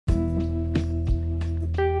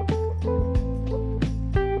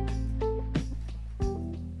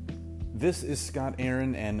This is Scott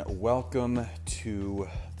Aaron, and welcome to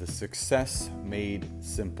the Success Made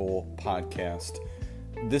Simple podcast.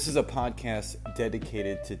 This is a podcast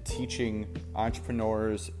dedicated to teaching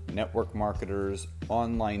entrepreneurs, network marketers,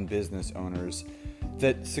 online business owners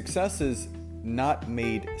that success is not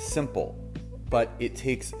made simple, but it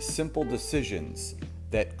takes simple decisions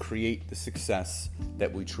that create the success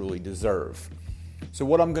that we truly deserve. So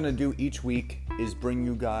what I'm going to do each week is bring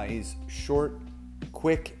you guys short,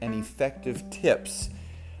 quick, and effective tips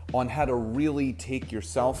on how to really take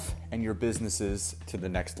yourself and your businesses to the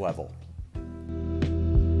next level.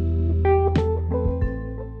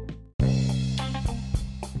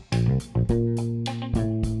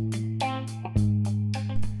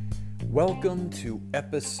 Welcome to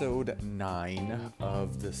episode 9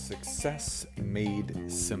 of the Success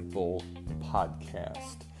Made Simple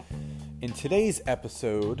podcast. In today's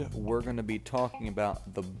episode, we're going to be talking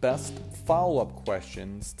about the best follow-up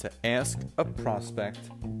questions to ask a prospect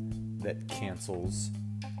that cancels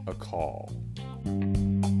a call.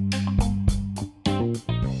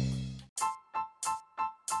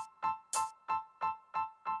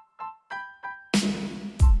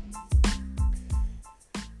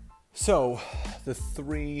 So, the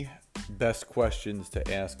 3 best questions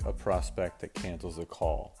to ask a prospect that cancels a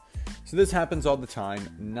call. So this happens all the time.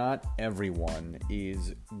 Not everyone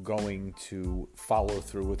is going to follow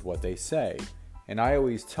through with what they say. And I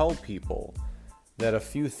always tell people that a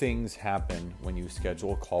few things happen when you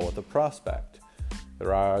schedule a call with a prospect.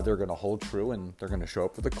 They're going to hold true and they're going to show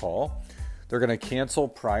up for the call. They're going to cancel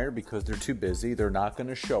prior because they're too busy. They're not going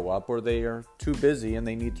to show up, or they are too busy and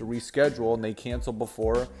they need to reschedule and they cancel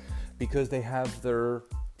before because they have their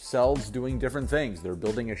selves doing different things. They're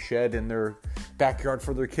building a shed in their backyard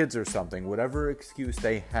for their kids or something, whatever excuse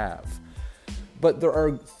they have. But there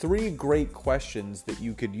are 3 great questions that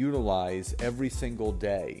you could utilize every single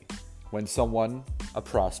day when someone, a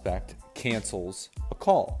prospect, cancels a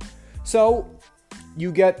call. So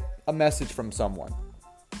you get a message from someone.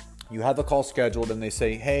 You have a call scheduled and they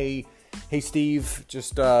say, hey Steve,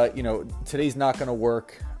 just, today's not going to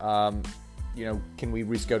work. Can we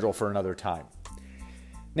reschedule for another time?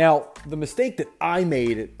 Now, the mistake that I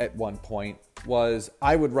made at one point was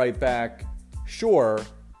I would write back, sure,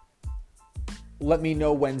 let me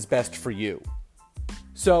know when's best for you.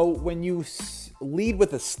 So when you lead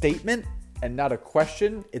with a statement and not a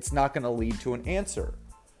question, it's not going to lead to an answer.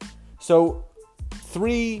 So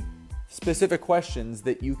 3 specific questions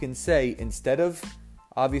that you can say instead of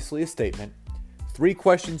obviously a statement. 3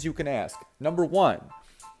 questions you can ask. Number 1,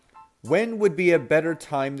 when would be a better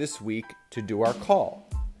time this week to do our call?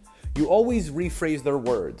 You always rephrase their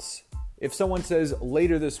words. If someone says,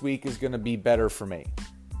 later this week is going to be better for me.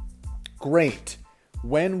 Great.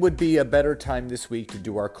 When would be a better time this week to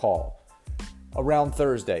do our call? Around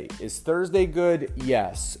Thursday. Is Thursday good?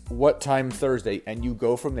 Yes. What time Thursday? And you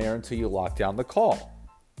go from there until you lock down the call.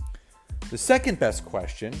 The second best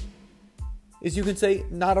question is you can say,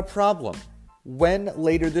 not a problem. When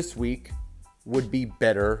later this week would be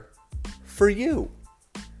better for you?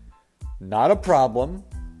 Not a problem.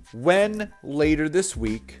 When later this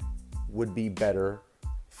week would be better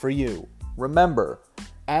for you? Remember,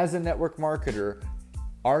 as a network marketer,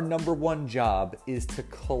 our number 1 job is to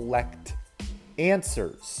collect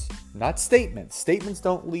answers, not statements. Statements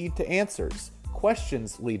don't lead to answers.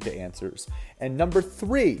 Questions lead to answers. And number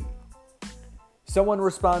 3, someone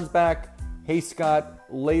responds back, hey Scott,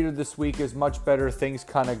 later this week is much better. Things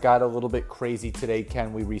kind of got a little bit crazy today.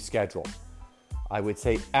 Can we reschedule? I would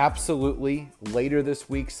say absolutely. Later this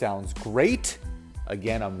week sounds great.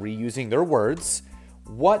 Again, I'm reusing their words.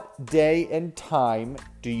 What day and time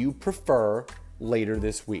do you prefer later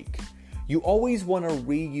this week? You always want to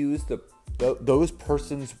reuse those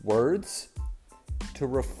person's words to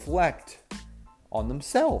reflect on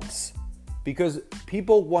themselves, because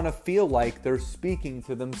people want to feel like they're speaking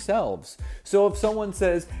to themselves. So if someone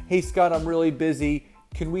says, hey Scott, I'm really busy.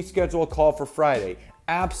 Can we schedule a call for Friday?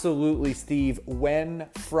 Absolutely, Steve. When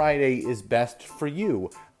Friday is best for you?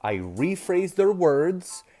 I rephrase their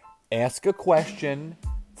words, ask a question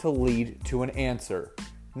to lead to an answer.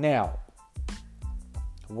 Now,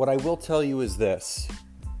 what I will tell you is this.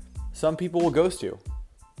 Some people will ghost you.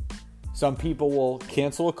 Some people will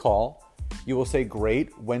cancel a call. You will say,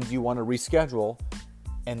 great, when do you want to reschedule?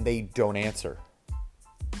 And they don't answer.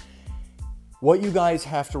 What you guys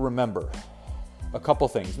have to remember, a couple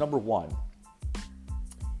things. Number 1,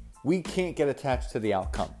 we can't get attached to the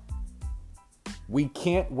outcome. We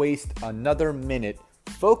can't waste another minute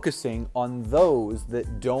focusing on those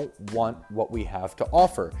that don't want what we have to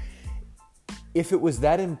offer. If it was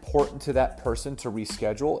that important to that person to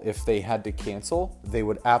reschedule, if they had to cancel, they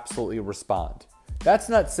would absolutely respond. That's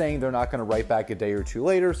not saying they're not going to write back a day or two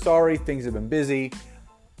later. Sorry, things have been busy.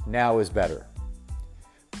 Now is better.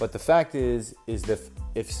 But the fact is that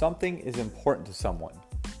if something is important to someone,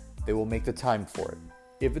 they will make the time for it.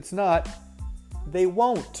 If it's not, they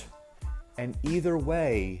won't. And either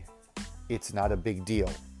way, it's not a big deal.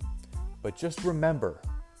 But just remember,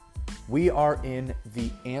 we are in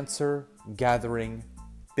the answer gathering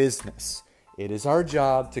business. It is our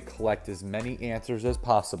job to collect as many answers as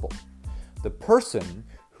possible. The person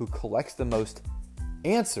who collects the most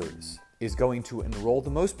answers is going to enroll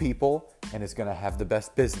the most people and is going to have the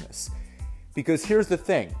best business. Because here's the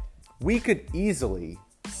thing, we could easily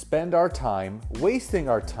spend our time, wasting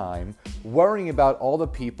our time, worrying about all the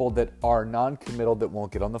people that are non-committal that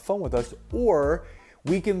won't get on the phone with us, or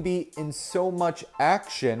we can be in so much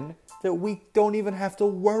action that we don't even have to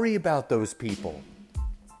worry about those people.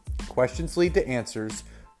 Questions lead to answers.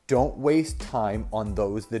 Don't waste time on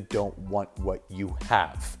those that don't want what you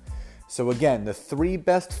have. So again, the 3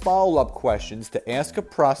 best follow-up questions to ask a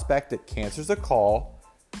prospect that cancels a call.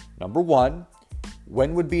 Number 1,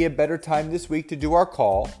 when would be a better time this week to do our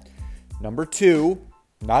call? Number 2,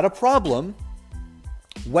 not a problem.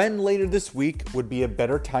 When later this week would be a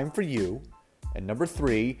better time for you? And number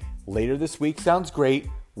 3, later this week sounds great.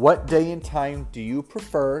 What day and time do you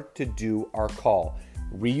prefer to do our call?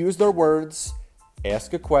 Reuse their words,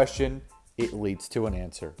 ask a question, it leads to an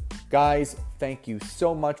answer. Guys, thank you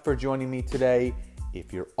so much for joining me today.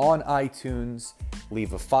 If you're on iTunes,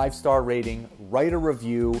 leave a 5-star rating, write a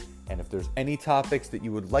review, and if there's any topics that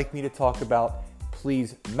you would like me to talk about,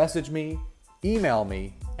 please message me, email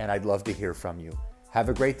me, and I'd love to hear from you. Have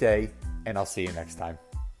a great day, and I'll see you next time.